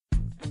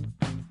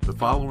The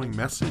following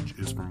message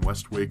is from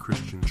Westway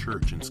Christian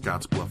Church in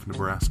Scottsbluff,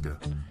 Nebraska.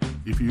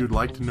 If you'd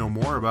like to know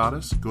more about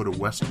us, go to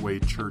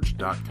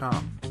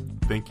westwaychurch.com.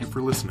 Thank you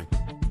for listening.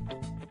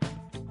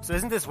 So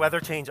isn't this weather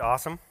change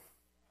awesome?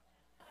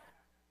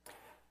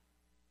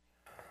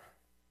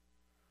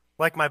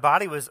 Like my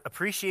body was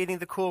appreciating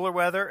the cooler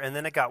weather, and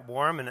then it got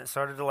warm, and it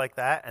started to like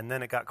that, and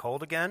then it got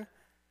cold again.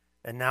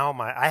 And now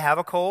I have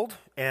a cold,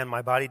 and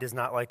my body does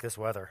not like this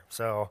weather.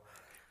 So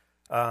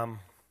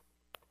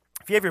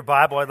if you have your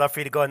Bible, I'd love for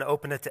you to go ahead and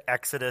open it to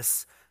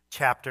Exodus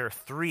chapter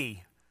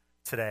 3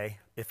 today.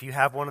 If you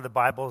have one of the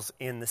Bibles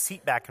in the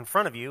seat back in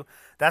front of you,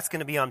 that's going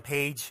to be on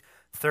page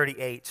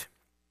 38.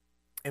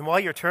 And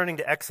while you're turning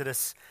to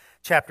Exodus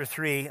chapter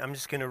 3, I'm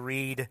just going to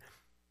read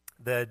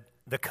the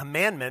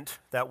commandment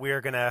that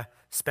we're going to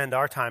spend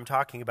our time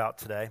talking about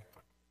today.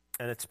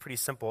 And it's pretty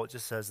simple. It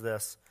just says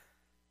this: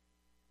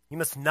 you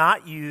must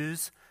not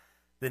use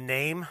the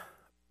name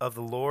of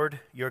the Lord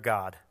your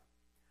God.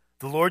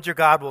 The Lord your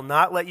God will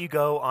not let you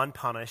go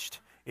unpunished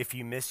if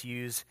you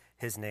misuse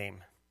his name.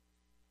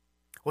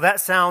 Well, that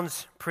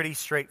sounds pretty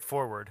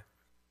straightforward.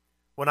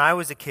 When I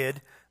was a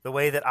kid, the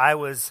way that I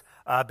was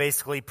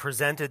basically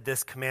presented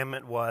this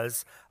commandment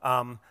was,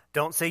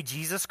 don't say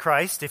Jesus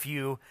Christ if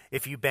you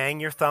bang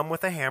your thumb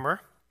with a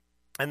hammer.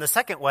 And the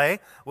second way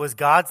was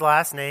God's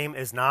last name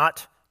is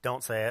not,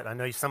 don't say it. I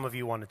know some of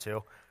you wanted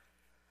to.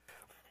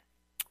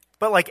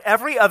 But like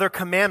every other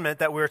commandment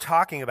that we're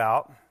talking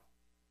about,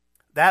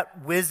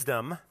 that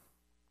wisdom,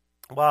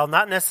 while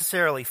not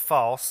necessarily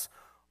false,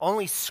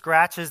 only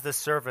scratches the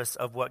surface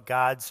of what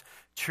God's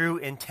true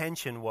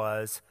intention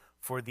was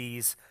for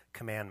these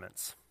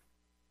commandments.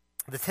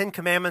 The 10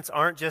 Commandments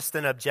aren't just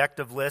an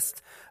objective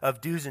list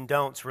of do's and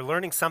don'ts. We're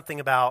learning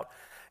something about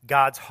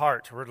God's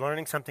heart. We're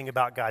learning something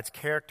about God's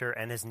character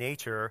and his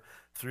nature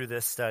through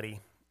this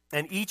study.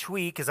 And each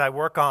week, as I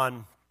work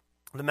on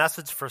the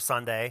message for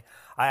Sunday,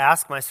 I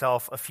ask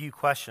myself a few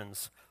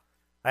questions.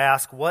 I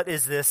ask, what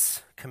is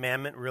this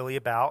commandment really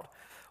about?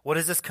 What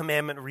is this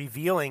commandment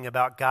revealing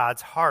about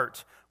God's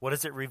heart? What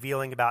is it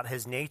revealing about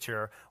his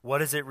nature?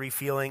 What is it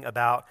revealing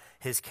about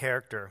his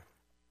character?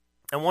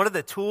 And one of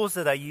the tools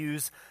that I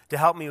use to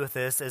help me with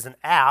this is an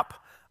app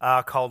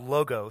called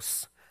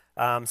Logos.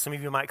 Some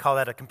of you might call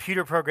that a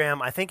computer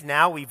program. I think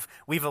now we've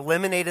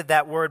eliminated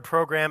that word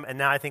program, and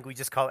now I think we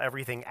just call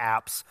everything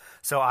apps.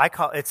 So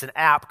it's an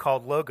app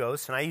called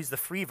Logos, and I use the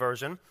free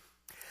version.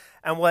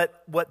 And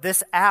what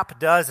this app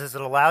does is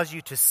it allows you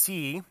to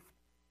see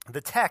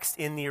the text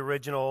in the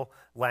original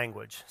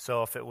language.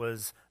 So if it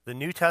was the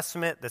New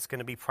Testament, that's going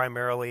to be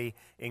primarily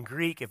in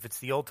Greek. If it's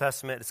the Old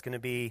Testament, it's going to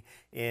be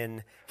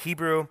in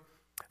Hebrew.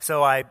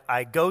 So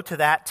I go to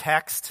that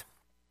text,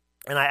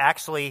 and I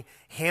actually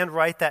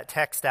handwrite that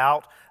text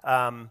out,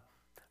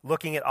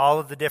 looking at all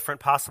of the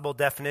different possible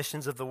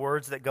definitions of the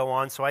words that go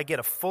on, so I get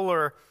a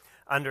fuller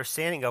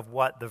understanding of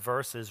what the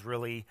verse is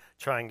really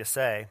trying to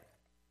say.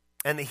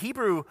 And the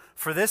Hebrew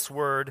for this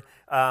word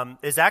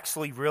is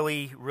actually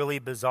really, really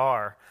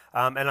bizarre.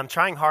 And I'm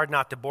trying hard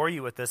not to bore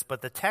you with this,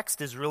 but the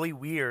text is really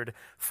weird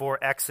for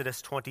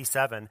Exodus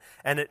 27.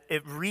 And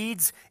it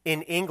reads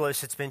in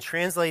English, it's been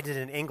translated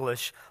in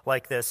English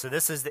like this. So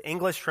this is the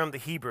English from the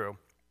Hebrew.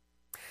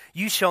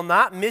 You shall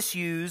not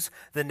misuse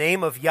the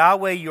name of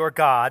Yahweh your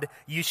God,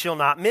 you shall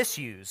not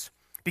misuse,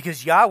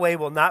 because Yahweh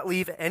will not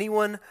leave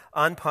anyone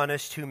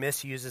unpunished who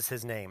misuses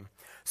his name.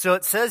 So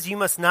it says you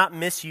must not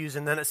misuse,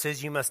 and then it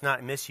says you must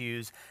not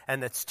misuse,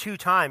 and that's 2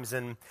 times.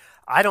 And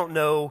I don't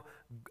know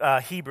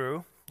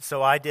Hebrew,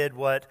 so I did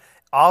what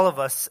all of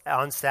us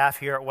on staff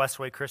here at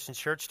Westway Christian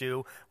Church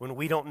do. When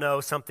we don't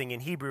know something in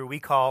Hebrew, we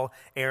call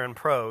Aaron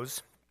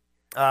Prose.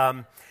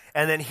 And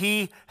then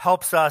he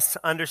helps us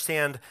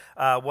understand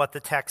what the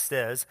text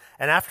is.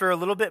 And after a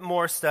little bit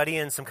more study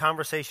and some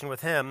conversation with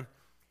him,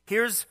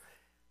 here's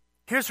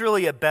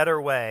really a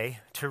better way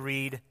to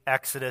read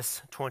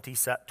Exodus 20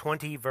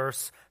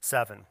 verse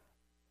 7.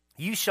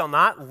 You shall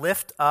not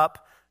lift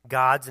up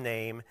God's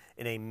name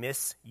in a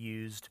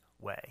misused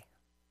way.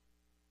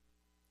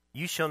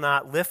 You shall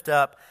not lift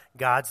up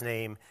God's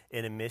name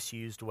in a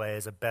misused way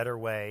is a better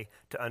way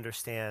to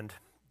understand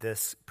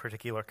this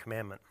particular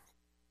commandment.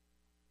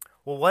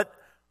 Well,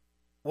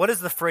 what does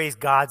the phrase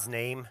God's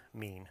name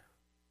mean?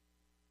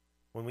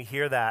 When we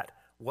hear that,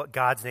 what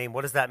God's name,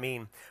 what does that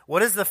mean?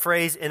 What does the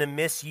phrase in a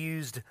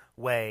misused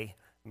way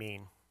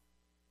mean?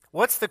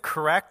 What's the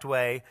correct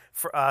way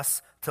for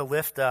us to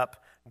lift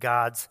up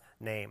God's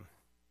name?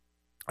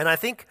 And I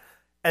think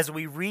as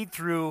we read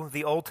through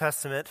the Old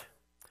Testament,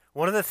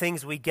 one of the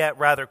things we get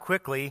rather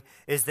quickly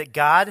is that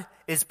God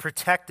is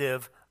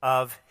protective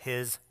of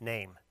his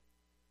name.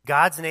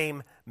 God's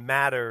name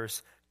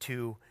matters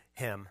to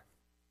him.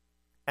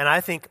 And I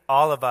think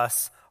all of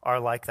us are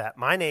like that.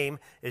 My name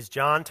is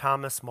John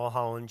Thomas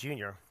Mulholland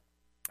Jr.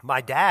 My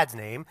dad's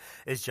name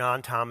is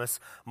John Thomas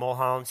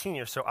Mulholland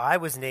Sr., so I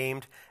was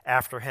named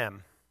after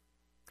him.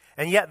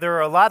 And yet there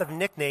are a lot of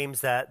nicknames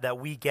that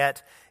we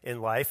get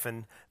in life,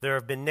 and there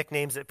have been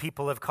nicknames that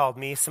people have called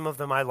me. Some of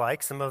them I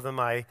like, some of them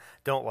I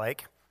don't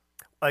like.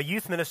 A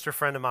youth minister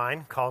friend of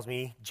mine calls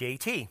me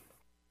JT.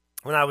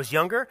 When I was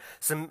younger,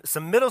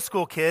 some middle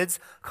school kids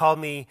called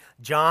me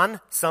John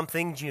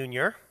something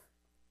Jr.,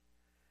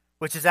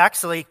 which is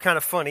actually kind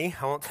of funny.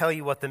 I won't tell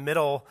you what the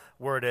middle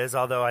word is,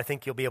 although I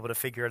think you'll be able to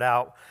figure it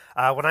out.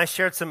 When I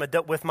shared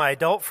with my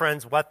adult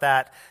friends what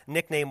that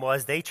nickname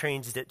was, they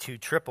changed it to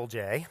Triple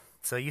J.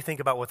 So you think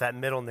about what that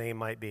middle name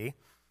might be.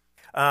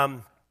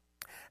 And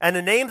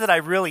the name that I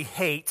really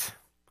hate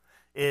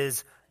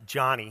is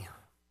Johnny.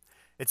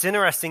 It's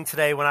interesting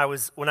today when I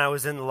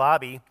was in the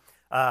lobby,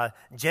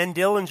 Jen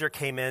Dillinger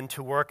came in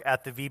to work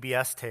at the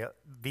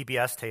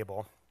VBS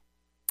table.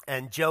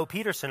 And Joe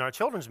Peterson, our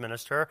children's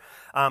minister,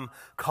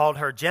 called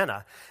her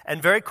Jenna.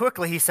 And very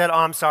quickly he said, "Oh,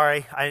 I'm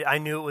sorry, I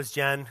knew it was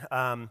Jen."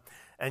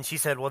 And she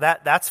said, "Well,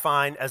 that's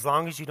fine as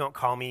long as you don't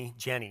call me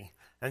Jenny."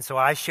 And so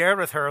I shared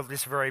with her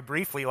just very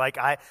briefly, like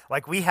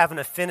we have an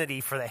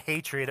affinity for the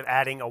hatred of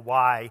adding a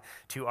Y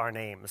to our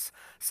names.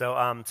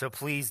 So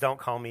please don't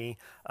call me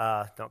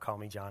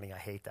Johnny. I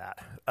hate that.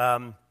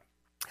 And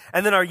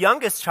then our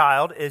youngest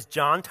child is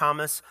John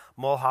Thomas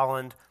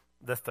Mulholland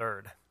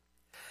III.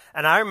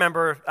 And I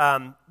remember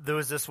there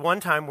was this one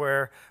time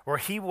where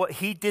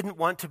he didn't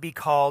want to be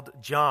called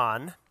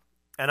John,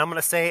 and I'm going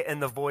to say it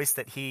in the voice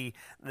that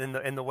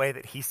in the way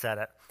that he said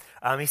it.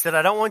 He said,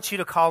 "I don't want you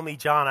to call me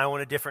John. I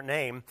want a different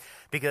name."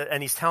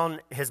 And he's telling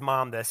his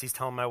mom this. He's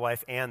telling my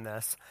wife Ann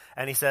this,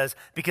 and he says,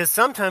 "Because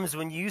sometimes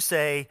when you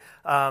say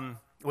John,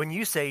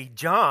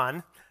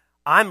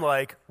 I'm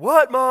like,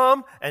 'What,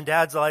 Mom?' And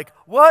Dad's like,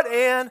 'What,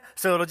 Ann?'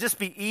 So it'll just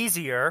be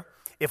easier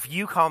if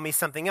you call me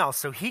something else."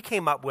 So he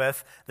came up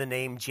with the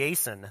name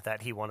Jason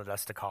that he wanted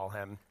us to call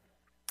him.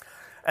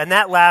 And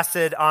that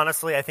lasted,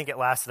 honestly, I think it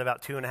lasted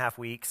about 2.5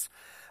 weeks.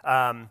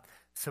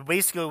 So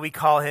basically we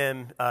call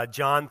him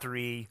John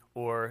 3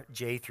 or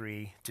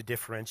J3 to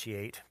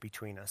differentiate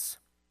between us.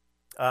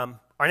 Our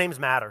names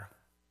matter.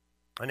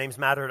 Our names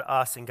matter to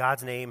us, and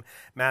God's name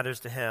matters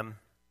to him.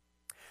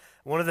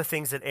 One of the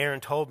things that Aaron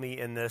told me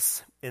in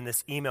this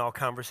email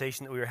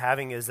conversation that we were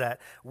having is that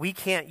we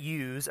can't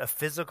use a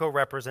physical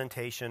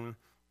representation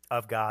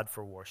of God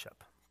for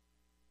worship.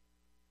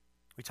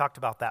 We talked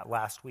about that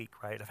last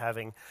week, right?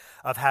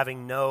 Of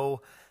having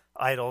no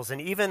idols, and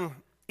even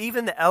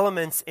the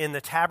elements in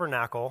the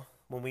tabernacle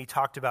when we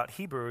talked about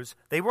Hebrews,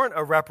 they weren't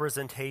a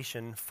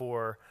representation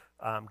for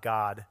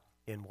God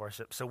in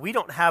worship. So we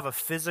don't have a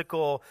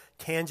physical,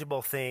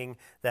 tangible thing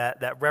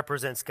that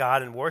represents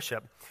God in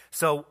worship.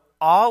 So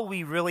all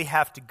we really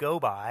have to go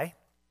by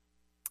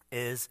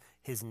is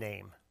his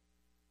name.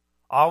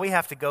 All we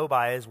have to go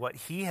by is what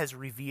he has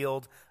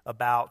revealed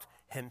about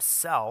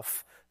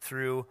himself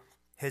through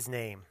his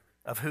name,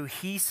 of who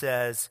he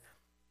says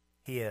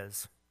he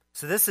is.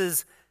 So this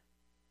is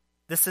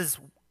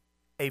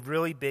a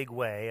really big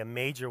way, a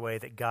major way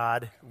that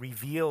God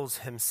reveals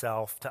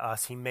himself to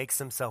us. He makes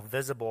himself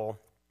visible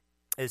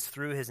is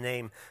through his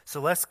name. So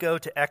let's go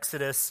to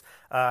Exodus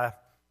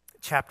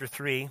chapter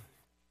 3.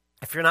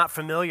 If you're not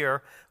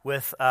familiar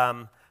with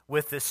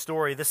this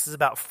story, this is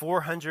about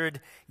 400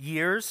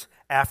 years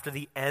after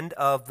the end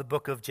of the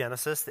book of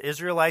Genesis. The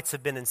Israelites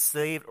have been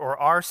enslaved or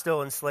are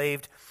still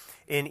enslaved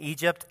in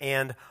Egypt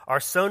and are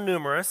so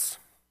numerous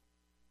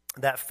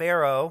that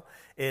Pharaoh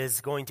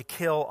is going to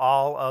kill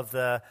all of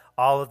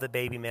the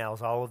baby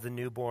males, all of the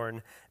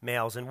newborn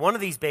males. And one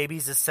of these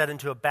babies is set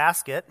into a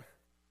basket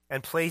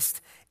and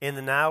placed in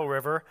the Nile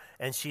River,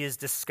 and she is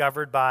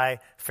discovered by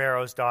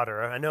Pharaoh's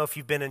daughter. I know if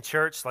you've been in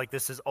church, like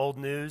this is old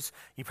news,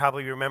 you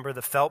probably remember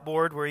the felt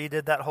board where you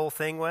did that whole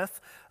thing with.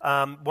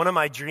 One of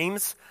my dream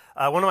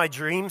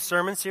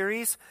sermon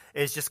series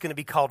is just going to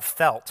be called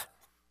Felt.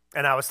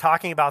 And I was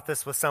talking about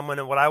this with someone,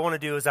 and what I want to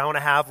do is I want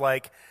to have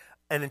like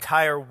an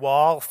entire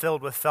wall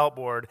filled with felt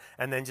board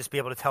and then just be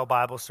able to tell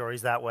Bible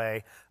stories that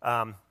way.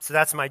 So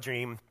that's my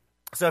dream.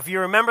 So if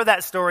you remember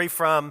that story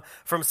from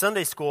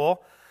Sunday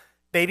school,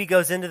 baby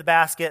goes into the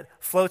basket,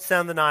 floats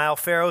down the Nile.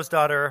 Pharaoh's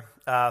daughter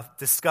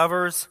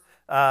discovers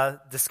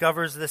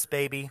this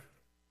baby.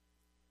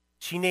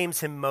 She names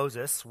him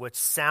Moses, which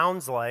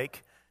sounds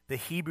like the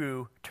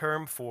Hebrew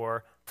term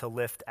for to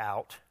lift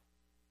out.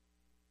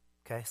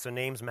 Okay, so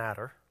names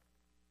matter,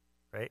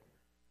 right?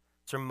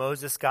 So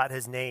Moses got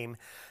his name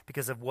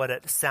because of what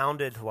it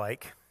sounded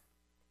like.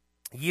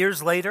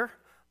 Years later,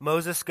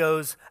 Moses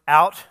goes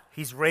out.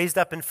 He's raised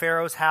up in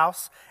Pharaoh's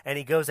house, and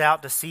he goes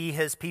out to see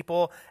his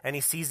people, and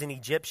he sees an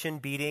Egyptian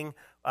beating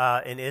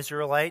an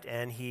Israelite,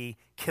 and he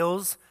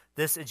kills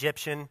this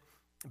Egyptian,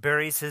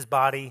 buries his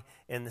body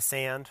in the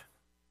sand.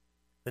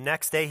 The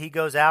next day he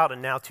goes out,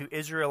 and now 2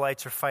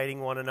 Israelites are fighting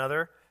one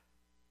another,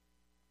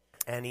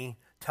 and he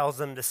tells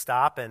them to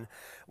stop, and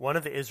one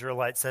of the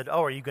Israelites said,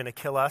 "Oh, are you going to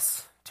kill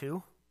us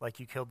too, like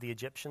you killed the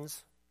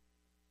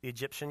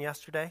Egyptian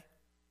yesterday?"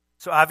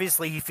 So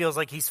obviously he feels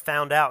like he's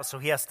found out, so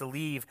he has to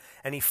leave,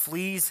 and he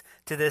flees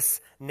to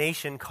this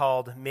nation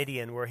called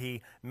Midian, where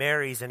he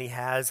marries, and he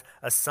has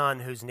a son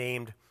who's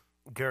named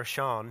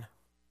Gershon,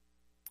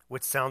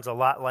 which sounds a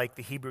lot like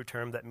the Hebrew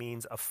term that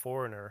means a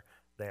foreigner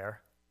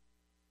there.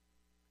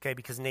 Okay,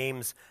 because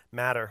names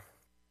matter.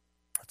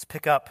 Let's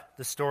pick up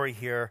the story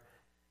here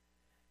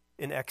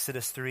in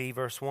Exodus 3,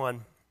 verse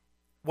 1.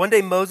 One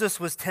day Moses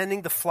was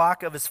tending the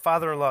flock of his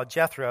father-in-law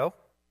Jethro,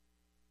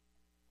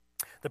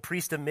 the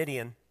priest of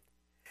Midian.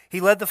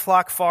 He led the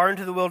flock far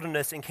into the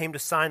wilderness and came to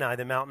Sinai,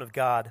 the mountain of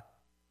God.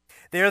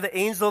 There the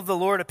angel of the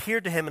Lord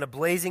appeared to him in a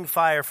blazing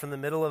fire from the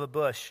middle of a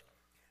bush.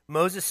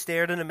 Moses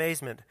stared in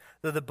amazement.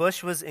 Though the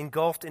bush was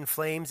engulfed in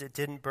flames, it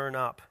didn't burn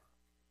up.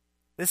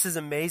 This is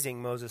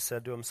amazing, Moses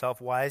said to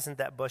himself. Why isn't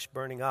that bush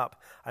burning up?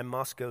 I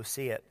must go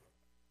see it.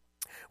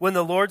 When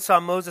the Lord saw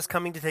Moses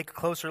coming to take a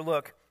closer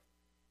look,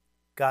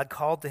 God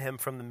called to him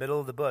from the middle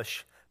of the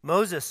bush,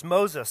 Moses,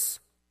 Moses.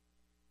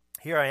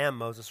 Here I am,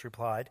 Moses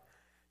replied.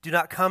 Do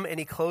not come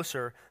any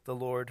closer, the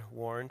Lord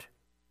warned.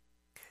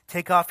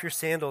 Take off your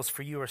sandals,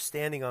 for you are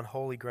standing on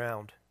holy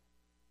ground.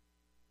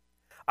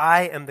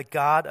 I am the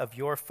God of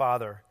your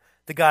father,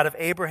 the God of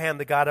Abraham,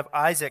 the God of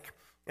Isaac,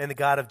 and the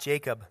God of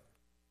Jacob.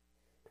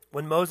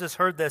 When Moses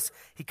heard this,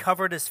 he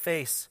covered his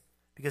face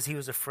because he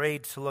was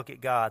afraid to look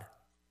at God.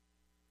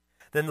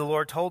 Then the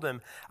Lord told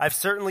him, I've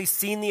certainly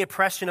seen the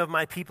oppression of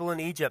my people in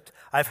Egypt.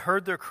 I've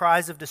heard their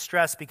cries of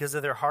distress because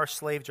of their harsh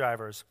slave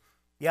drivers.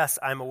 Yes,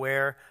 I'm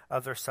aware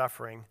of their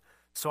suffering.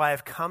 So I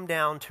have come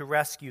down to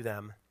rescue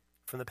them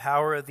from the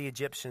power of the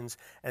Egyptians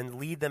and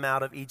lead them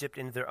out of Egypt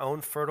into their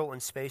own fertile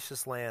and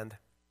spacious land.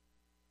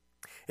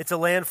 It's a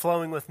land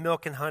flowing with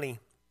milk and honey,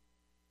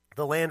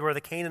 the land where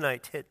the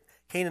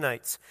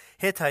Canaanites,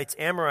 Hittites,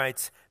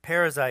 Amorites,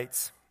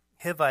 Perizzites,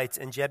 Hivites,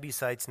 and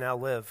Jebusites now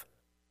live.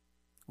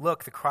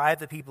 Look, the cry of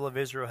the people of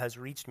Israel has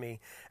reached me,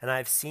 and I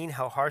have seen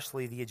how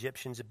harshly the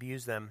Egyptians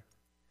abuse them.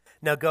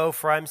 Now go,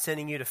 for I am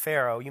sending you to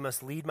Pharaoh. You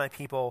must lead my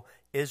people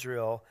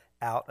Israel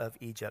out of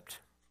Egypt.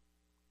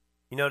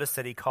 You notice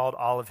that he called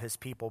all of his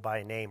people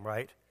by name,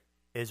 right?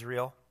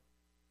 Israel.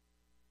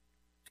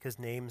 Because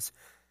names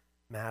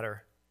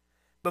matter.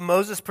 But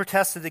Moses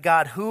protested to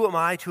God, who am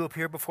I to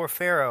appear before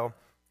Pharaoh?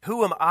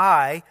 Who am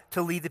I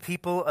to lead the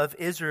people of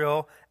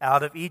Israel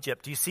out of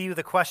Egypt? Do you see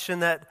the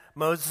question that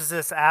Moses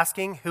is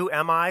asking? Who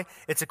am I?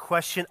 It's a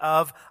question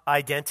of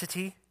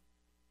identity.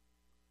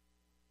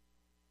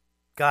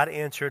 God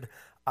answered,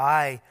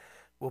 I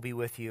will be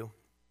with you.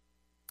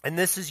 And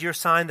this is your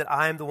sign that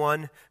I am the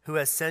one who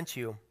has sent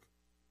you.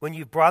 When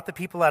you've brought the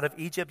people out of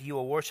Egypt, you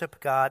will worship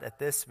God at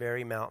this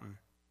very mountain.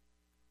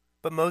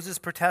 But Moses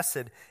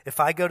protested,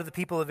 if I go to the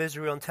people of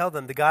Israel and tell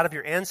them, the God of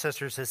your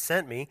ancestors has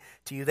sent me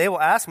to you, they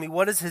will ask me,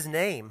 what is his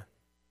name?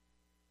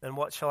 Then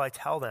what shall I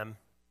tell them?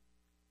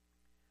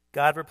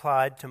 God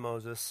replied to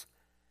Moses,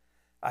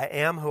 I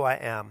am who I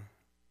am.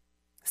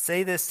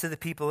 Say this to the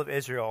people of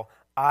Israel,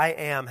 I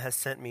am has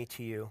sent me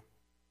to you.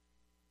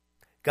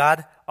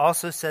 God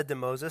also said to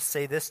Moses,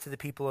 say this to the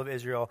people of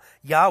Israel,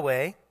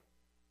 Yahweh,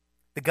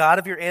 the God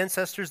of your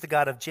ancestors, the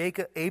God of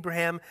Jacob,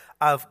 Abraham,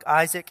 of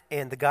Isaac,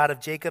 and the God of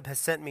Jacob has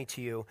sent me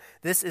to you.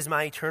 This is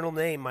my eternal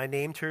name, my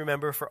name to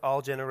remember for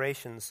all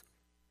generations.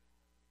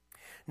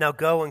 Now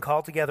go and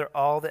call together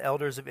all the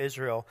elders of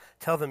Israel.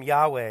 Tell them,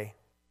 Yahweh,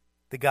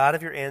 the God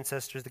of your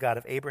ancestors, the God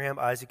of Abraham,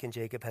 Isaac, and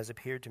Jacob has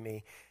appeared to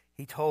me.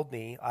 He told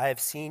me,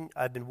 I've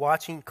been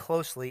watching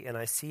closely, and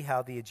I see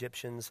how the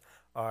Egyptians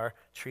are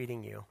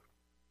treating you.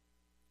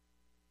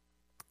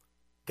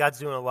 God's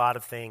doing a lot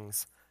of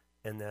things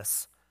in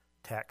this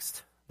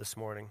text this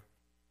morning.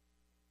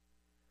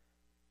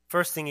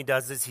 First thing he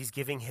does is he's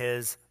giving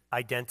his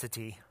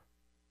identity.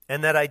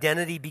 And that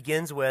identity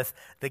begins with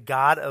the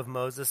God of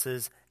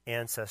Moses'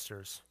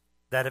 ancestors,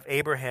 that of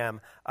Abraham,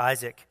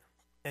 Isaac,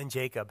 and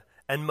Jacob.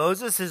 And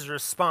Moses'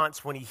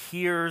 response when he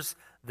hears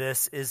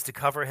this is to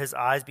cover his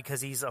eyes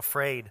because he's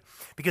afraid.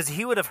 Because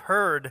he would have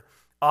heard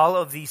all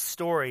of these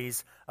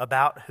stories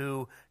about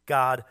who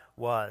God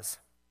was.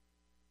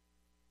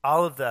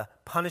 All of the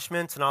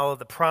punishments and all of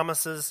the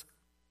promises,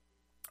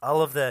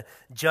 all of the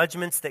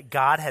judgments that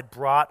God had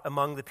brought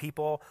among the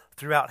people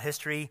throughout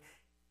history,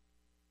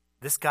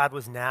 this God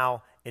was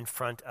now in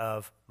front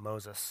of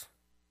Moses.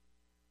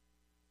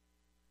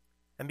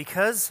 And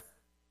here's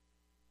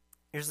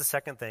the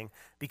second thing,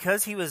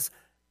 because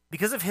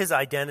of his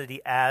identity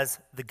as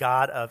the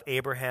God of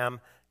Abraham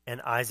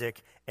and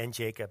Isaac and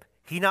Jacob,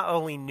 he not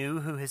only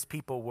knew who his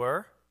people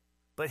were,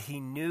 but he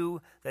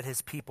knew that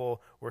his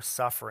people were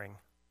suffering.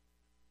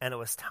 And it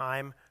was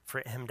time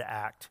for him to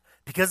act.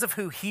 Because of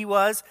who he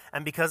was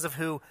and because of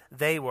who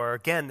they were.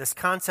 Again, this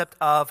concept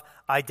of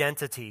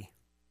identity.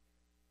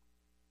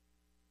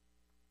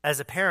 As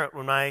a parent,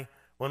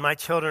 when my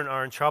children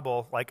are in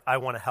trouble, I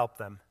want to help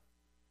them.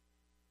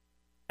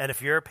 And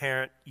if you're a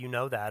parent, you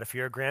know that. If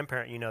you're a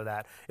grandparent, you know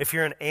that. If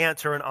you're an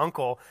aunt or an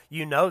uncle,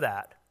 you know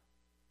that.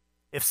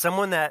 If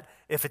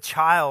a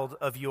child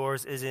of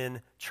yours is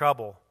in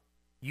trouble,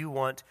 you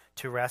want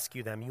to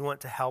rescue them. You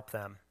want to help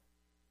them.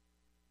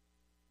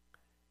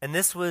 And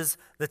this was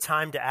the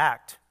time to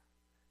act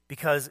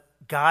because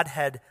God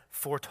had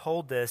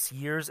foretold this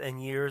years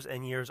and years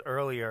and years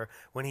earlier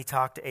when he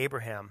talked to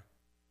Abraham.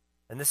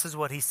 And this is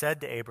what he said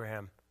to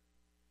Abraham.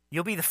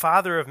 You'll be the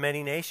father of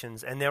many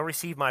nations, and they'll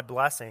receive my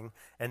blessing,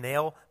 and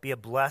they'll be a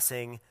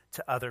blessing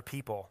to other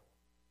people.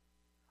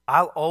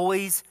 I'll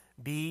always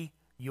be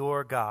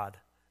your God.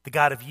 the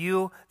God of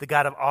you, the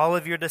God of all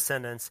of your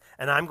descendants,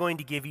 and I'm going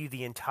to give you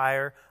the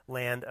entire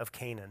land of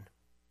Canaan.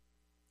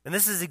 And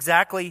this is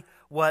exactly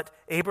what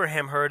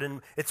Abraham heard,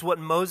 and it's what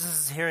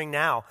Moses is hearing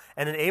now.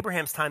 And in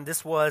Abraham's time,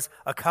 this was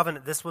a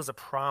covenant, this was a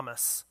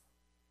promise.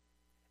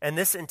 And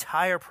this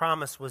entire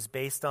promise was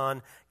based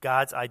on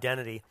God's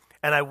identity.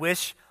 And I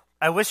wish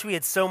we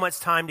had so much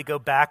time to go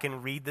back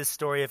and read this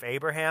story of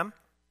Abraham,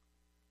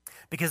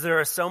 because there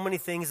are so many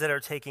things that are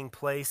taking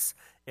place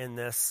in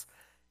this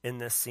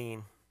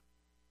scene.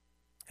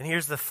 And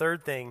here's the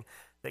third thing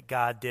that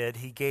God did.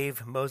 He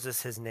gave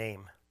Moses his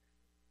name,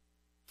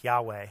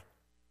 Yahweh.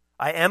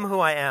 I am who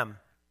I am.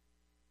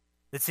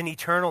 It's an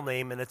eternal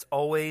name, and it's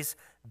always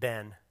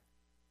been.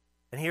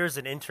 And here's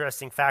an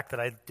interesting fact that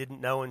I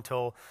didn't know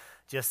until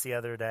just the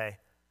other day.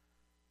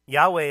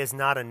 Yahweh is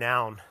not a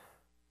noun,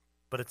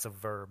 but it's a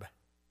verb.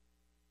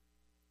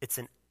 It's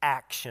an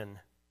action.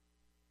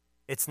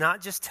 It's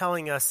not just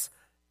telling us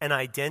an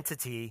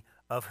identity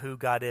of who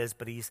God is,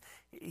 but he's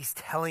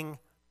telling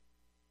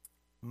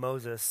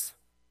Moses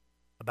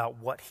about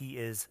what he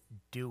is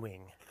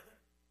doing.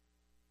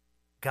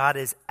 God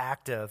is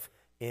active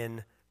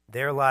in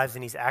their lives,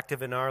 and he's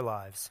active in our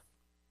lives.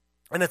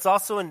 And it's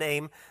also a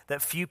name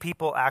that few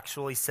people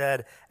actually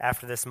said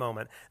after this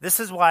moment. This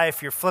is why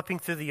if you're flipping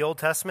through the Old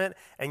Testament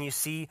and you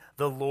see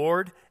the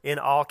Lord in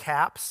all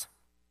caps,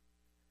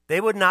 they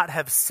would not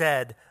have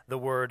said the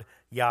word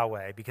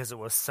Yahweh because it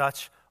was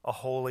such a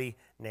holy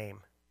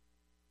name.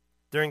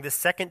 During the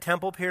Second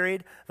Temple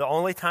period, the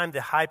only time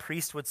the high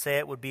priest would say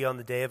it would be on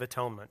the Day of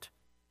Atonement.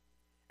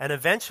 And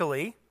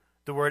eventually,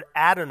 the word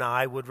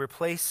Adonai would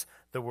replace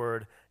the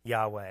word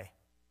Yahweh.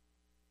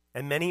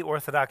 And many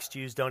Orthodox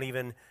Jews don't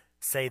even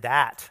say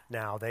that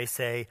now. They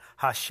say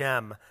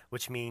Hashem,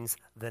 which means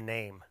the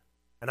name.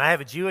 And I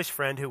have a Jewish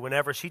friend who,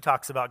 whenever she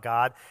talks about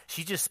God,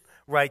 she just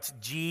writes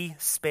G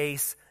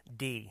space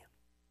D,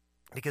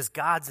 because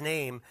God's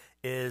name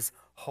is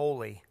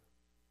holy.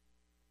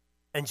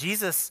 And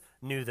Jesus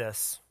knew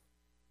this.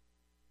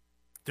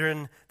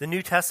 During the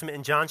New Testament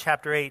in John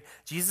chapter 8,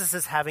 Jesus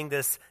is having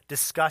this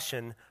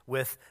discussion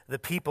with the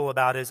people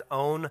about his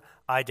own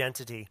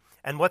identity.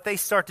 And what they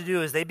start to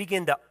do is they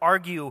begin to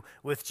argue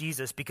with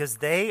Jesus because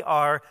they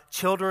are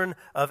children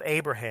of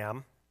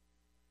Abraham.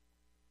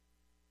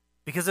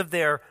 Because of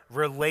their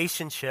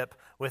relationship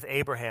with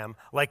Abraham,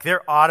 like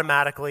they're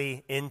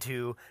automatically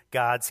into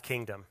God's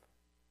kingdom.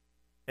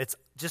 It's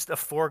just a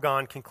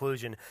foregone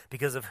conclusion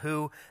because of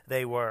who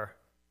they were.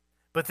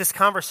 But this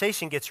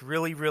conversation gets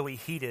really, really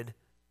heated.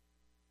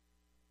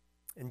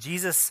 And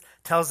Jesus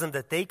tells them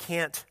that they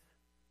can't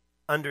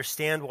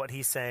understand what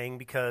he's saying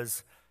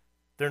because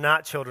they're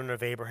not children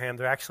of Abraham.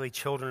 They're actually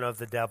children of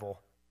the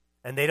devil.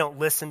 And they don't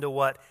listen to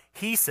what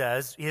he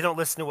says. They don't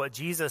listen to what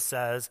Jesus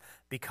says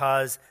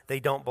because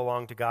they don't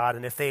belong to God.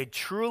 And if they had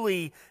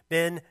truly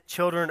been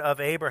children of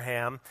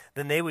Abraham,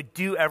 then they would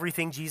do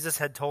everything Jesus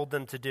had told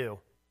them to do.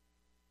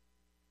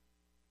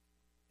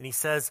 And he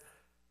says,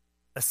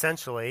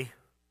 essentially,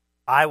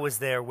 I was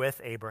there with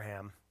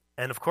Abraham.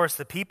 And of course,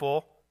 the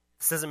people,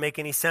 this doesn't make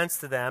any sense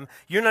to them.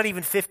 You're not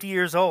even 50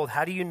 years old.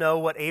 How do you know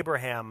what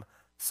Abraham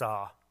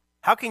saw?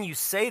 How can you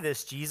say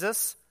this,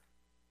 Jesus?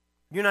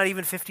 You're not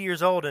even 50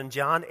 years old. In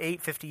John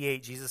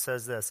 8:58, Jesus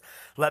says this,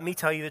 let me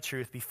tell you the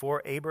truth.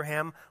 Before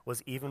Abraham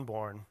was even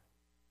born,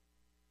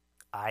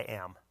 I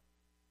am.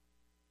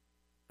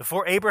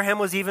 Before Abraham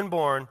was even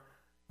born,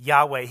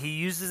 Yahweh. He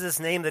uses this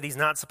name that he's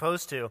not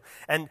supposed to.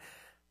 And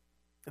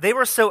they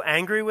were so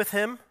angry with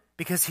him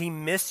because he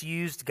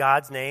misused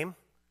God's name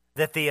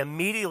that they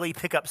immediately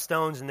pick up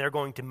stones and they're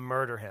going to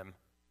murder him,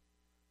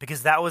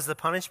 because that was the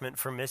punishment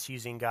for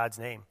misusing God's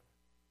name.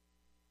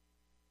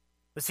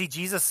 But see,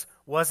 Jesus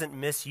wasn't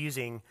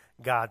misusing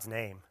God's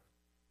name.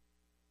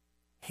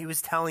 He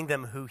was telling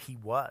them who he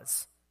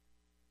was.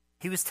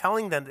 He was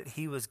telling them that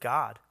he was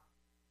God.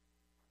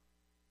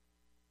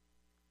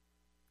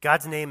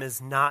 God's name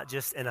is not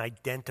just an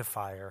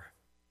identifier.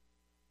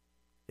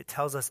 It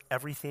tells us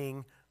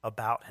everything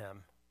about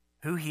him.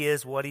 Who he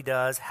is, what he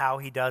does, how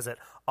he does it.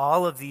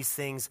 All of these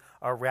things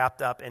are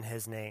wrapped up in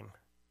his name.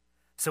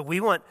 So we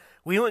want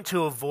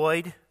to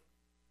avoid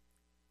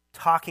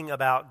talking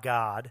about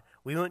God.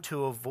 We want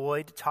to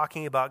avoid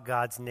talking about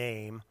God's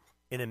name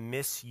in a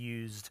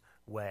misused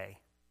way.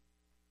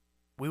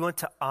 We want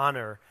to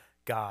honor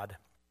God.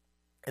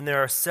 And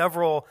there are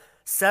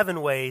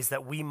 7 ways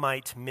that we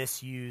might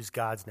misuse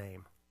God's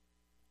name.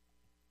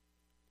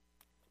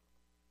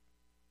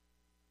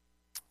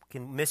 We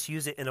can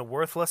misuse it in a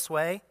worthless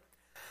way,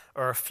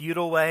 or a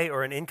futile way,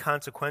 or an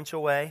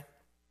inconsequential way.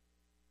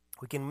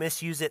 We can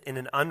misuse it in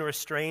an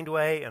unrestrained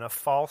way, in a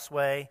false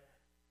way,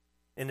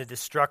 in a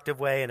destructive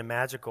way, in a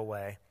magical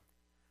way.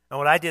 And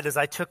what I did is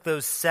I took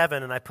those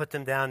 7 and I put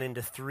them down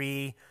into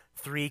three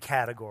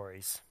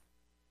categories.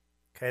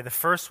 Okay, the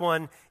first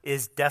one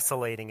is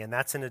desolating, and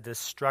that's in a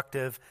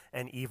destructive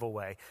and evil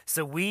way.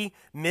 So we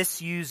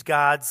misuse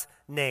God's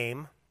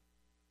name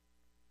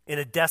in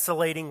a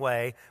desolating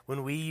way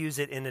when we use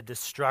it in a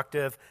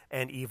destructive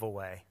and evil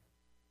way.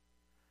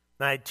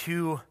 And I had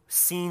 2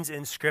 scenes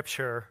in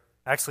Scripture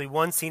Actually,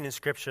 one scene in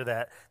Scripture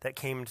that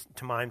came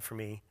to mind for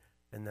me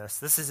in this.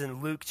 This is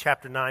in Luke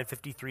chapter 9,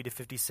 53 to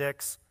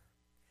 56.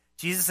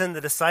 Jesus and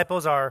the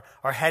disciples are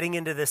heading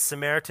into this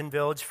Samaritan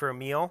village for a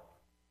meal,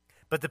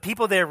 but the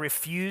people there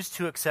refuse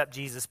to accept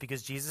Jesus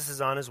because Jesus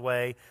is on his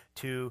way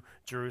to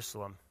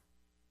Jerusalem.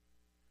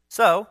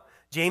 So,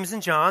 James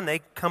and John, they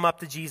come up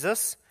to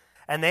Jesus,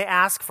 and they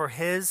ask for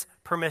his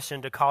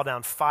permission to call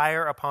down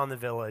fire upon the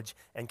village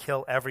and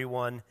kill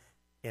everyone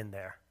in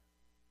there.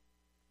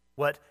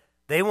 What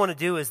they want to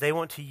do is they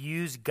want to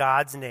use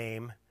God's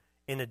name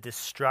in a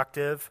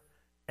destructive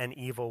and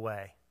evil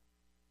way.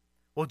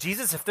 Well,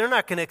 Jesus, if they're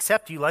not going to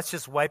accept you, let's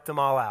just wipe them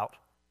all out.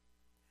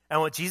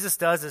 And what Jesus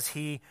does is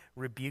he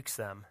rebukes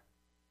them.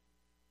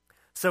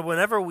 So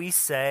whenever we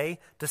say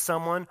to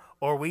someone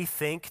or we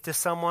think to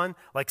someone,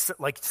 like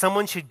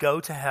someone should go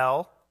to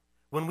hell,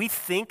 when we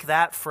think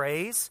that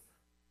phrase,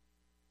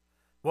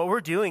 what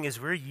we're doing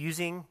is we're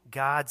using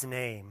God's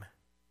name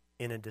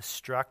in a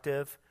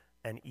destructive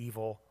and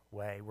evil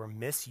way. We're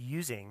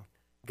misusing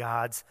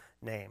God's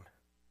name.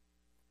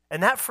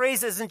 And that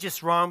phrase isn't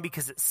just wrong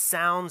because it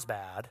sounds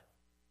bad.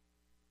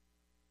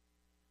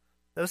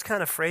 Those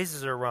kind of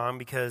phrases are wrong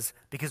because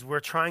we're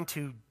trying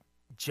to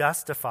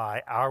justify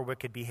our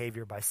wicked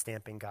behavior by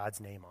stamping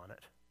God's name on it.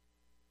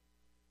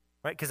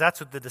 Right? Because that's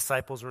what the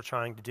disciples were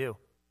trying to do.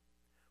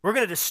 We're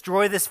going to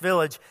destroy this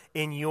village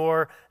in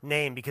your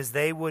name because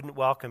they wouldn't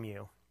welcome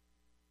you.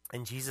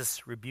 And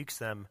Jesus rebukes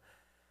them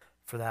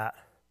for that.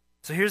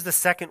 So here's the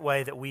second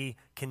way that we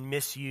can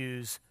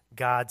misuse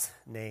God's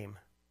name.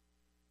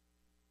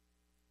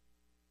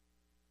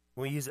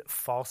 We use it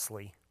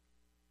falsely.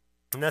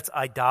 And that's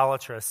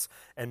idolatrous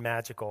and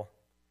magical.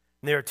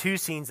 And there are two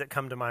scenes that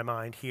come to my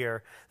mind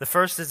here. The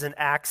first is in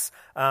Acts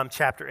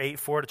chapter 8,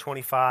 4 to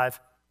 25.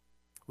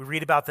 We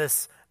read about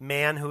this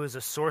man who is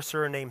a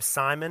sorcerer named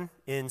Simon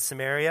in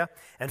Samaria.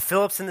 And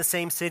Philip's in the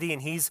same city,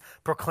 and he's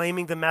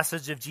proclaiming the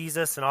message of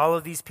Jesus, and all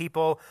of these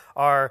people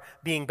are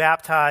being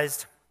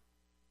baptized.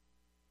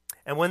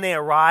 And when they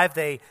arrive,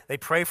 they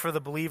pray for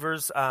the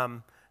believers.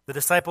 The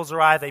disciples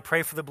arrive, they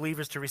pray for the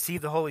believers to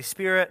receive the Holy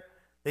Spirit.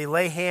 They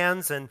lay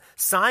hands, and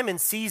Simon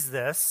sees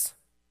this,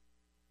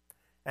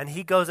 and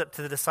he goes up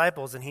to the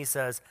disciples and he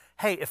says,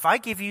 hey, if I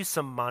give you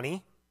some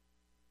money,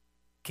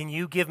 can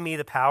you give me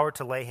the power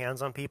to lay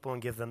hands on people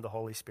and give them the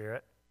Holy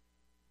Spirit?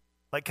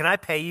 Like, can I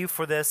pay you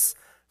for this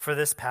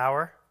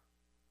power?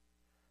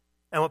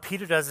 And what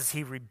Peter does is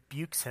he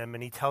rebukes him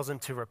and he tells him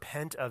to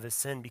repent of his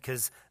sin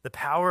because the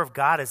power of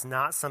God is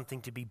not something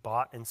to be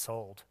bought and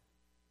sold.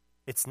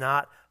 It's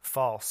not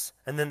false.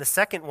 And then the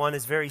second one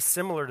is very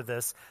similar to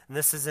this, and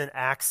this is in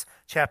Acts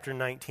chapter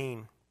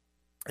 19.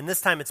 And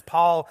this time it's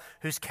Paul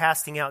who's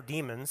casting out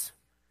demons,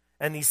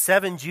 and these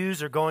 7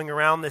 Jews are going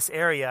around this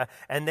area,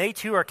 and they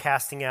too are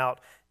casting out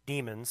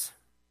demons.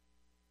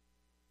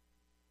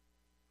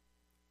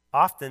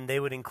 Often they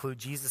would include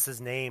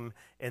Jesus' name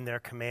in their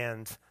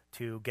command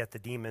to get the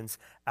demons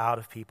out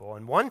of people.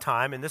 And one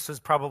time, and this was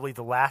probably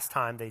the last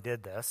time they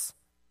did this,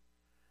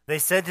 they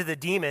said to the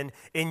demon,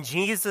 in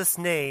Jesus'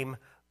 name,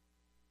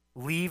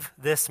 leave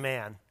this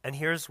man. And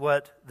here's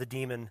what the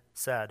demon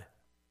said.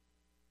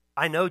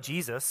 I know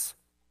Jesus,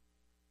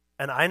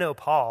 and I know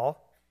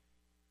Paul,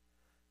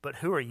 but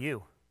who are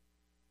you?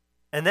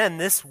 And then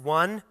this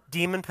one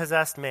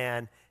demon-possessed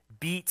man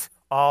beat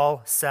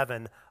all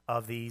 7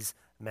 of these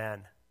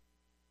men.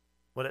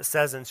 What it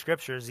says in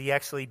Scripture is he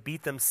actually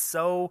beat them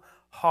so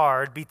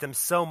hard, beat them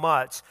so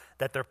much,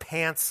 that their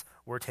pants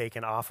were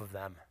taken off of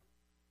them.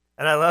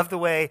 And I love the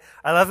way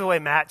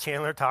Matt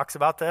Chandler talks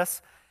about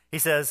this. He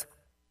says,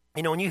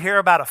 you know, when you hear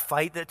about a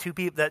fight that two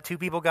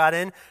people got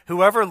in,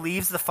 whoever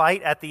leaves the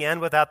fight at the end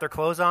without their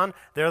clothes on,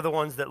 they're the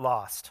ones that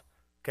lost.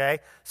 Okay?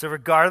 So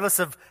regardless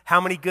of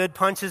how many good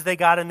punches they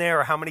got in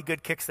there or how many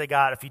good kicks they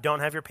got, if you don't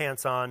have your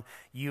pants on,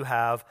 you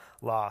have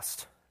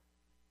lost.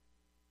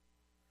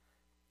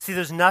 See,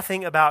 there's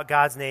nothing about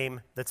God's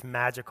name that's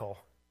magical.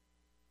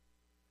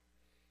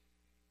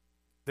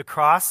 The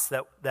cross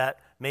that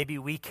maybe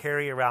we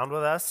carry around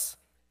with us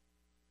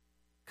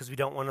because we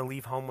don't want to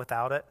leave home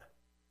without it,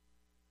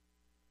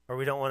 or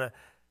we don't want to,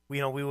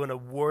 we want to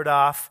ward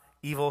off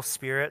evil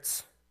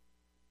spirits.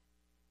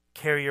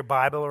 Carry your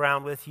Bible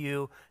around with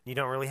you. You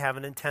don't really have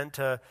an intent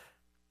to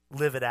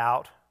live it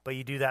out, but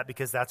you do that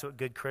because that's what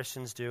good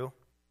Christians do.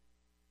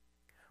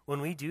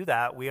 When we do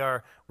that,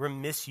 we're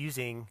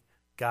misusing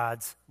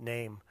God's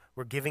name.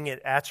 We're giving it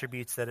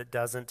attributes that it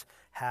doesn't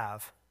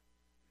have.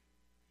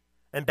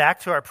 And back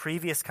to our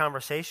previous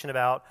conversation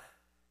about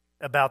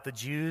the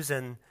Jews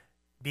and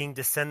being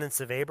descendants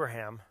of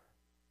Abraham,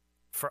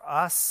 for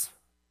us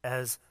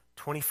as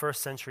 21st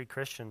century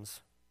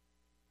Christians,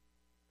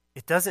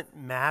 it doesn't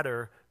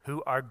matter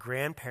who our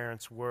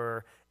grandparents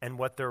were and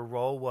what their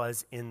role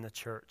was in the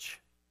church.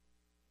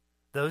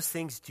 Those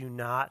things do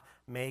not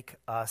make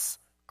us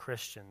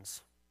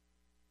Christians.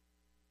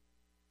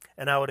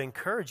 And I would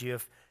encourage you,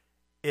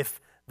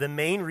 if the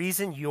main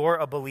reason you're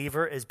a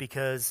believer is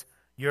because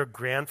your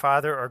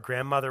grandfather or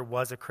grandmother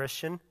was a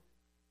Christian,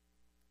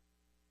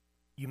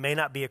 you may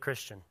not be a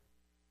Christian.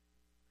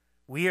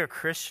 We are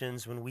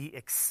Christians when we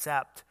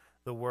accept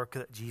the work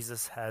that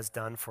Jesus has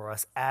done for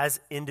us as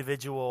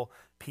individual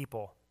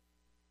people.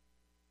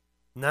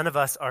 None of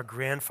us are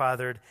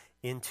grandfathered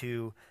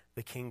into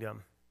the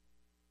kingdom.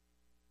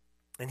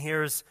 And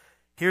here's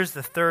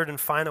the third and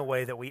final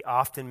way that we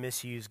often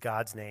misuse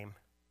God's name.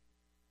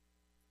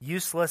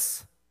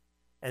 Useless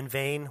and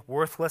vain,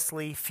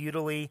 worthlessly,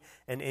 futilely,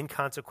 and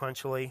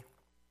inconsequentially.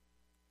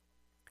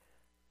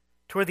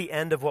 Toward the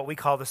end of what we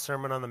call the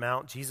Sermon on the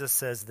Mount, Jesus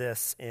says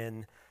this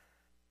in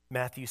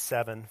Matthew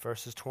 7,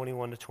 verses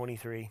 21 to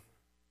 23.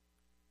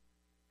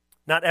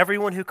 Not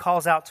everyone who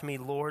calls out to me,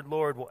 Lord,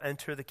 Lord, will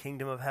enter the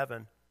kingdom of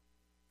heaven.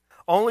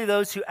 Only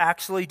those who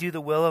actually do the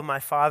will of my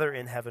Father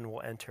in heaven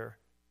will enter.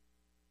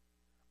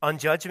 On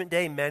judgment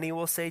day, many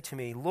will say to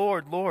me,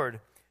 Lord, Lord,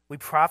 we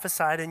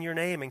prophesied in your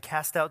name and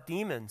cast out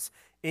demons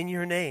in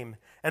your name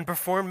and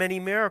performed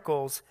many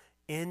miracles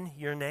in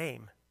your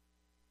name.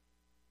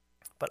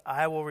 But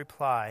I will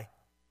reply,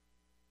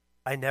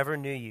 I never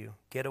knew you.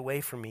 Get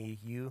away from me,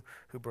 you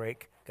who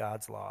break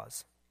God's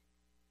laws.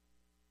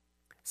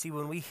 See,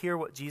 when we hear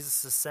what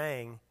Jesus is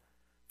saying,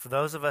 for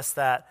those of us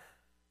that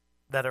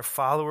are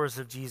followers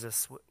of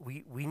Jesus,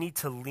 we need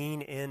to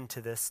lean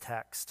into this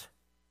text.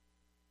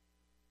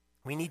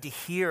 We need to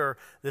hear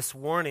this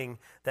warning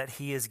that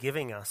he is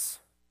giving us.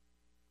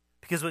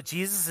 Because what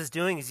Jesus is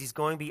doing is he's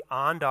going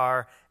beyond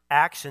our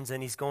actions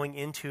and he's going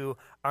into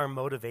our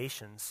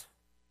motivations.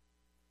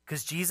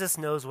 Because Jesus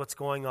knows what's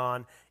going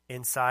on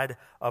inside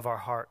of our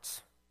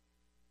hearts.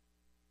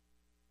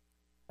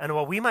 And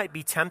while we might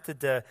be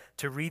tempted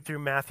to read through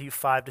Matthew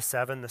 5 to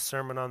 7, the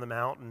Sermon on the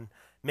Mount, and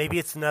maybe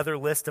it's another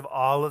list of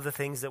all of the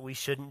things that we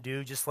shouldn't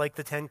do, just like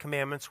the 10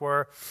 Commandments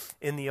were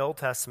in the Old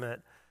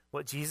Testament,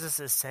 what Jesus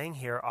is saying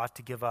here ought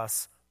to give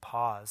us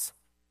pause.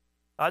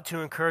 Ought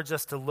to encourage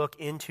us to look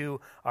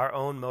into our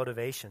own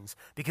motivations.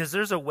 Because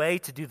there's a way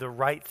to do the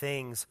right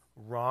things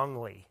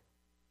wrongly.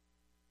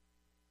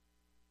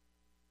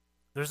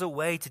 There's a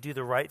way to do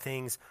the right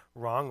things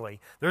wrongly.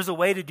 There's a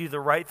way to do the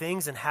right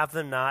things and have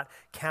them not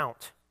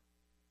count.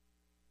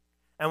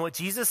 And what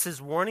Jesus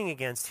is warning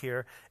against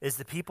here is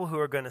the people who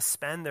are going to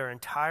spend their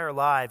entire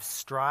lives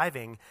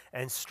striving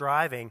and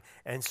striving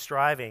and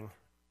striving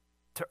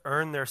to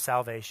earn their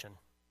salvation.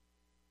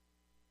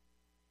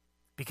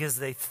 Because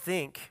they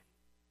think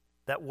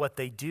that what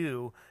they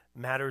do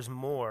matters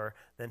more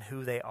than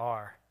who they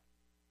are.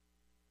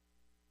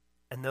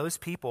 And those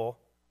people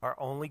are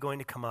only going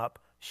to come up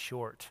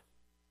short.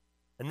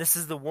 And this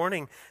is the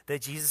warning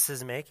that Jesus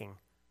is making.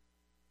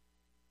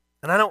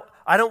 And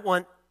I don't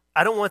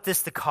want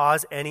this to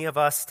cause any of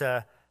us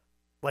to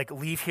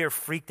leave here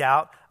freaked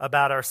out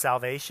about our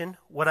salvation.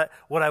 What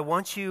I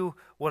want you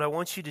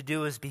to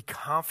do is be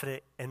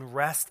confident and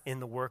rest in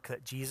the work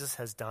that Jesus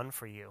has done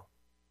for you.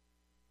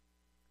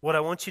 What I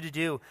want you to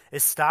do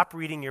is stop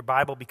reading your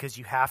Bible because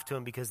you have to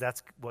and because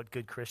that's what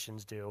good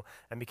Christians do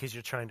and because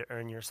you're trying to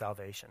earn your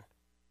salvation.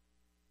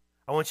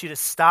 I want you to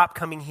stop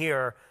coming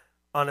here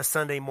on a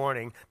Sunday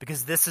morning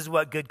because this is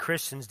what good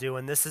Christians do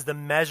and this is the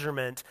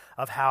measurement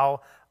of how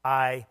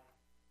I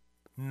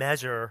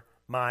measure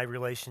my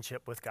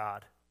relationship with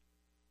God.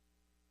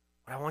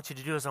 What I want you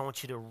to do is I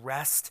want you to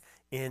rest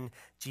in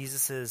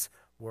Jesus'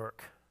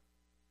 work.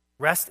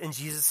 Rest in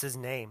Jesus'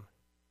 name.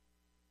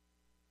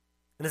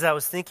 And as I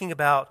was thinking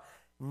about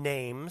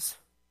names,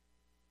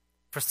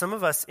 for some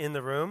of us in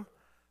the room,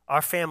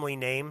 our family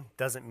name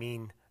doesn't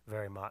mean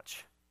very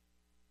much.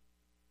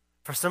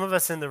 For some of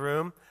us in the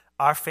room,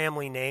 our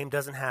family name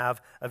doesn't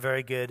have a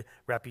very good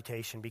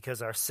reputation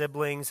because our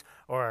siblings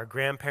or our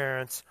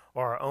grandparents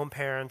or our own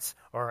parents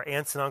or our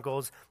aunts and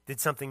uncles did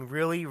something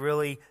really,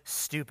 really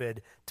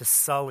stupid to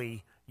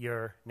sully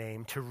your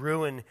name, to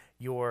ruin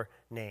your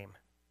name.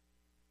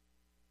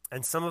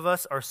 And some of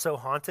us are so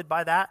haunted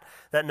by that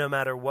no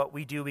matter what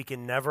we do, we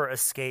can never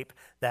escape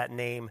that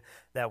name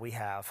that we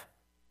have.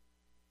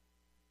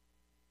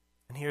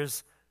 And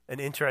here's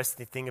an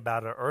interesting thing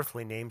about our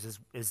earthly names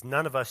is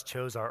none of us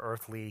chose our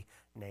earthly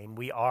name.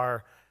 We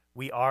are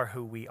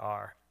who we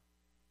are.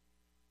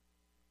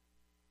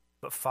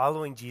 But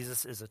following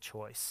Jesus is a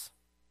choice.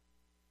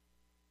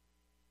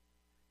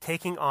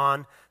 Taking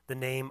on the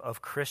name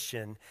of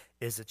Christian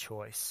is a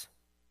choice.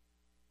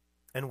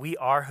 And we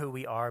are who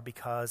we are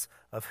because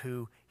of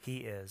who he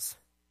is.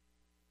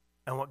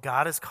 And what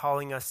God is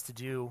calling us to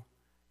do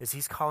is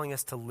he's calling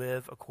us to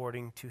live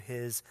according to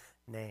his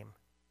name.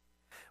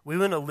 We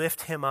want to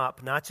lift him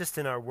up, not just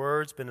in our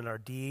words, but in our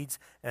deeds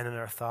and in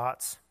our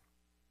thoughts.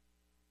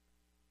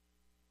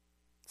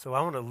 So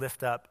I want to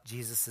lift up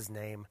Jesus'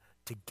 name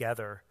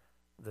together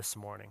this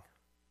morning.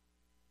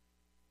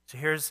 So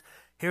here's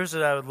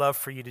what I would love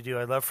for you to do.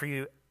 I'd love for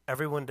you,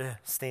 everyone, to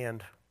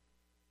stand.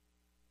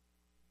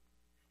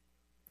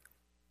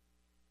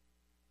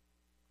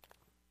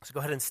 So go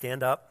ahead and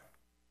stand up.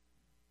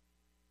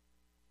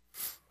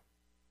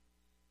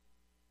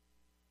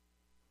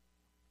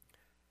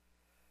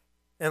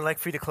 And I'd like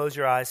for you to close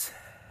your eyes.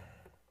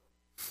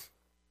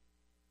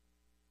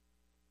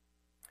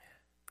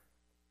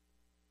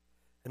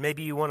 And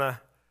maybe you want to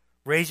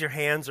raise your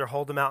hands or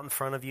hold them out in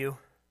front of you.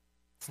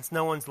 Since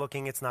no one's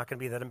looking, it's not going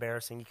to be that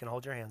embarrassing. You can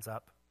hold your hands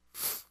up.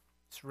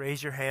 Just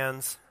raise your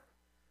hands.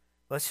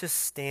 Let's just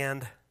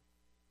stand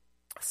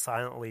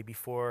silently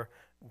before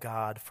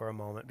God for a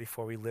moment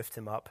before we lift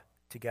him up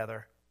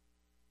together.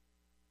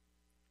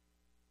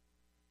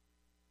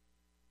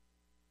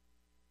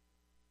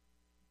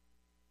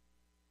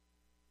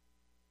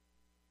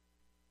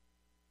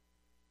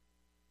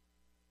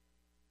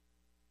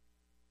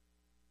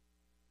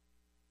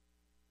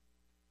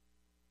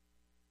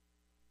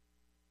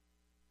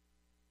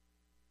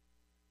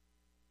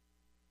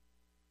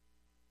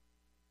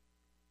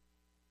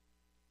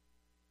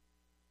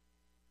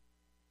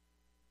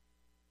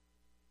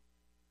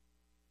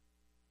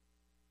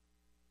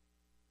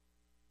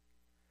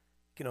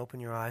 You can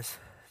open your eyes.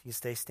 You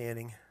stay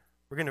standing.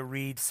 We're going to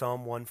read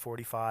Psalm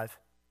 145.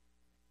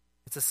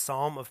 It's a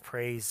psalm of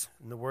praise,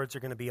 and the words are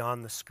going to be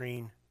on the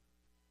screen.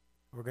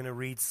 We're going to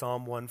read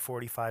Psalm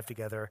 145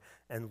 together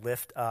and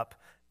lift up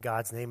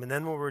God's name. And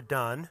then when we're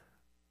done,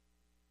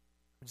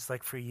 I'd just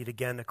like for you to,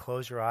 again, to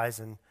close your eyes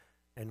and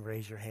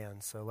raise your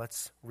hands. So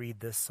let's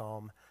read this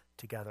psalm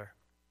together.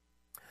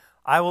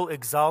 I will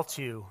exalt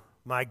you,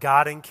 my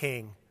God and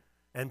King,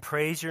 and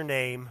praise your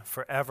name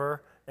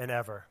forever and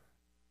ever.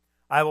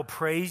 I will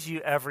praise you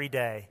every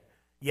day.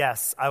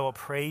 Yes, I will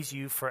praise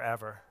you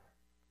forever.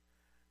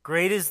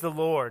 Great is the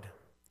Lord.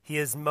 He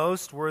is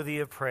most worthy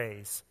of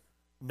praise.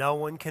 No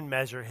one can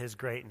measure his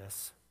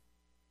greatness.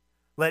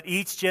 Let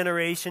each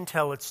generation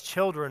tell its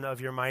children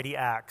of your mighty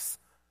acts.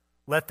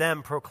 Let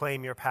them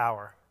proclaim your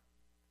power.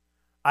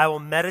 I will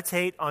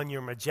meditate on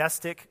your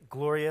majestic,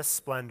 glorious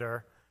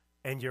splendor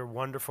and your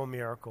wonderful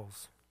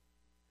miracles.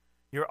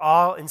 Your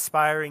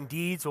awe-inspiring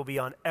deeds will be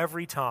on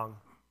every tongue.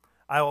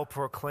 I will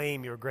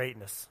proclaim your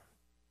greatness.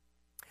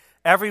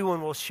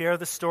 Everyone will share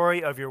the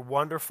story of your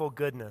wonderful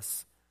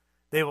goodness.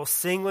 They will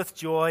sing with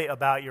joy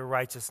about your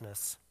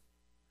righteousness.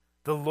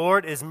 The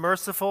Lord is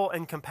merciful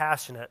and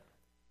compassionate,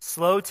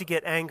 slow to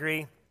get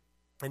angry,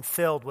 and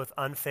filled with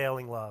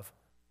unfailing love.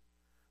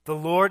 The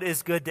Lord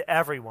is good to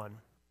everyone.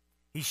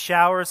 He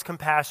showers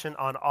compassion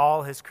on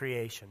all his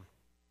creation.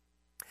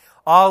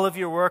 All of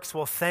your works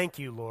will thank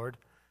you, Lord,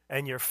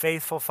 and your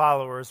faithful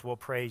followers will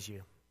praise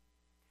you.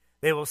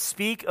 They will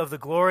speak of the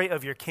glory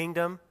of your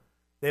kingdom.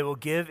 They will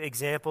give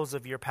examples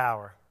of your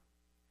power.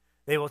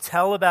 They will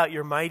tell about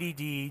your mighty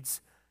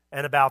deeds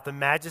and about the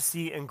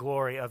majesty and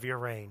glory of your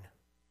reign.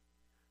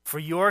 For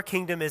your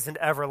kingdom is an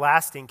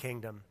everlasting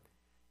kingdom.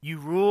 You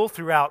rule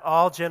throughout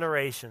all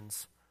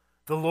generations.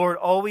 The Lord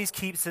always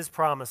keeps his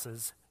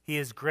promises. He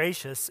is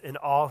gracious in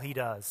all he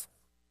does.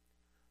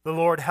 The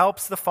Lord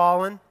helps the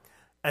fallen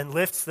and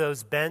lifts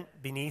those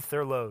bent beneath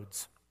their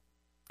loads.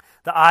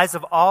 The eyes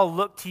of all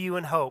look to you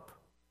in hope.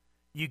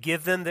 You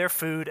give them their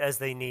food as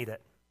they need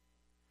it.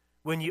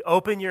 When you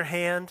open your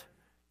hand,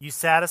 you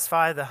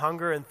satisfy the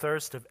hunger and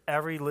thirst of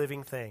every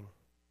living thing.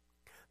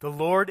 The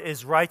Lord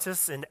is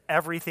righteous in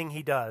everything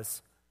he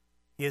does.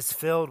 He is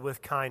filled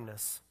with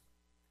kindness.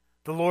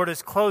 The Lord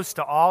is close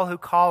to all who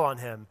call on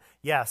him.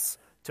 Yes,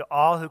 to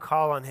all who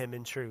call on him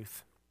in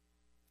truth.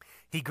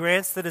 He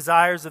grants the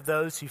desires of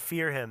those who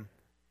fear him.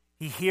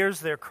 He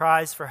hears their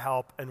cries for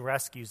help and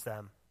rescues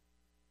them.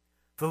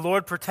 The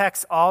Lord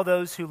protects all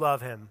those who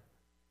love him,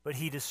 but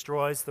he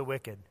destroys the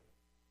wicked.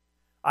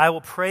 I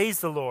will praise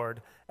the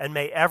Lord, and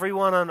may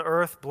everyone on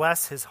earth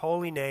bless his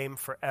holy name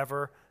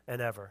forever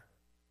and ever.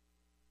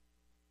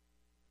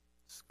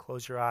 Just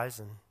close your eyes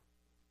and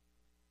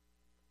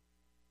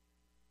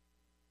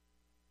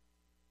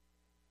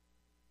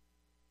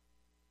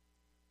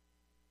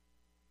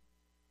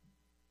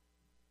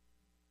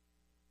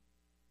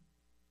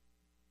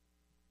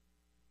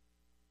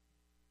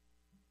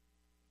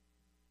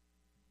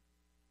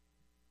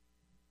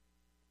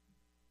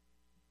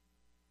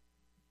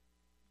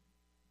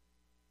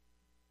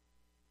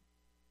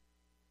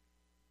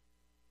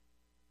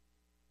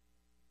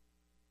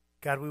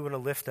God, we want to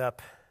lift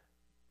up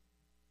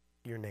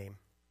your name.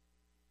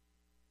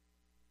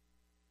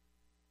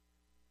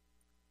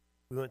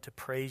 We want to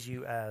praise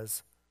you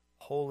as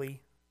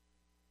holy.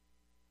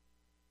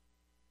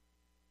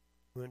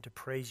 We want to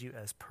praise you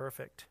as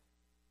perfect.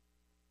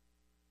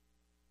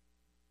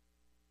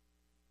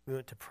 We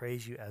want to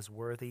praise you as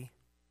worthy.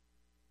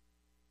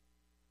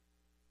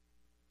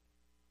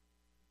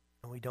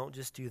 And we don't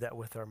just do that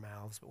with our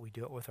mouths, but we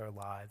do it with our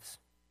lives.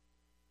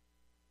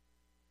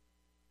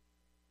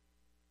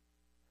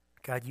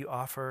 God, you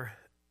offer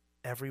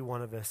every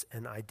one of us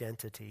an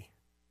identity.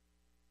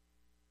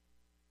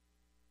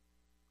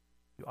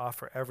 You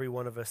offer every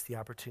one of us the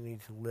opportunity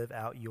to live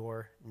out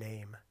your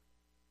name.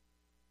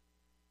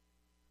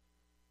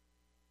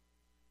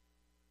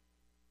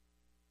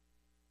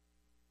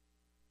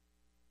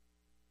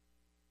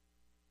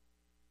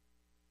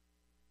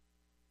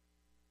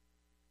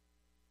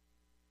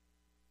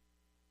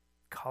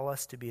 Call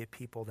us to be a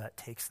people that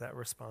takes that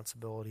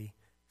responsibility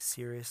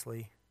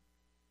seriously.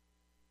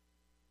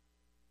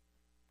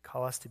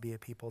 Call us to be a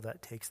people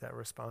that takes that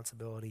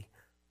responsibility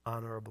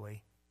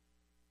honorably.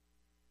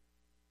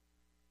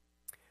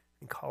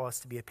 And call us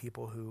to be a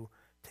people who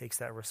takes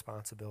that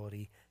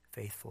responsibility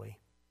faithfully.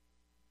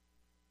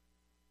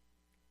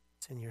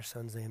 In your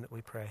Son's name that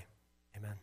we pray. Amen.